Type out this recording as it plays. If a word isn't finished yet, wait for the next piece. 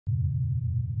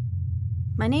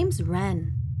My name's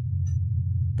Wren.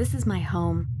 This is my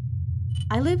home.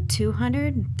 I live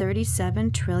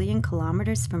 237 trillion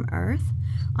kilometers from Earth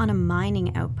on a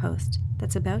mining outpost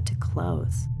that's about to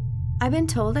close. I've been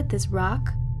told that this rock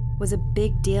was a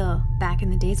big deal back in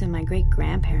the days when my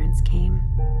great-grandparents came.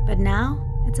 But now,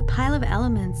 it's a pile of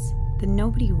elements that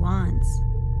nobody wants.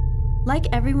 Like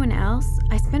everyone else,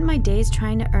 I spent my days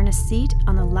trying to earn a seat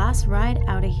on the last ride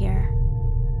out of here.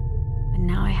 But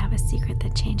now I have a secret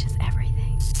that changes everything.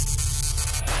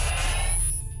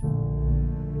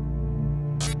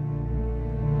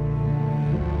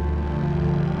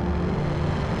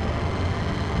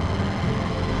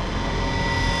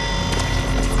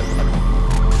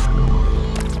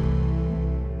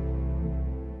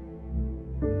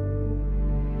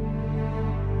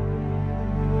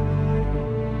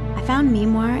 I found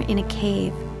Memoir in a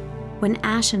cave when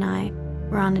Ash and I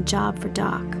were on a job for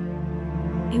Doc.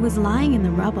 It was lying in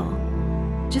the rubble,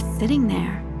 just sitting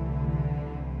there.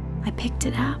 I picked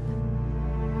it up.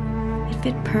 It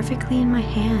fit perfectly in my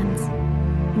hands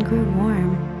and grew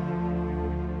warm.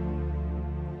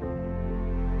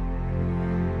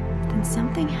 Then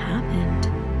something happened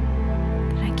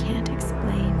that I can't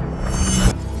explain.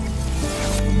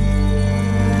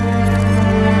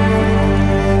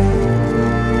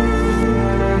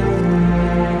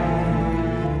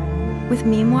 With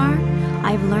Memoir,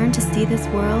 I've learned to see this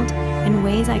world in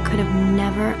ways I could have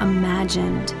never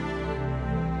imagined.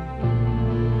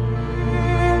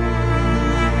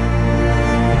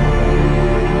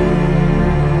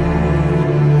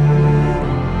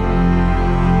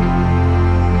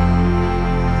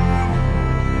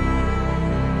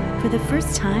 For the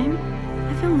first time,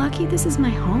 I feel lucky this is my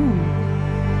home.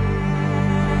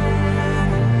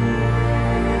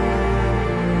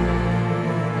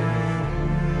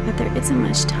 But there isn't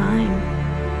much time.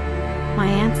 My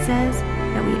aunt says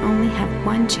that we only have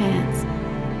one chance,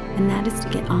 and that is to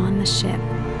get on the ship.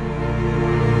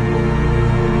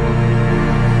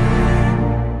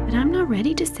 But I'm not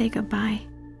ready to say goodbye.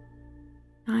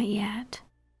 Not yet.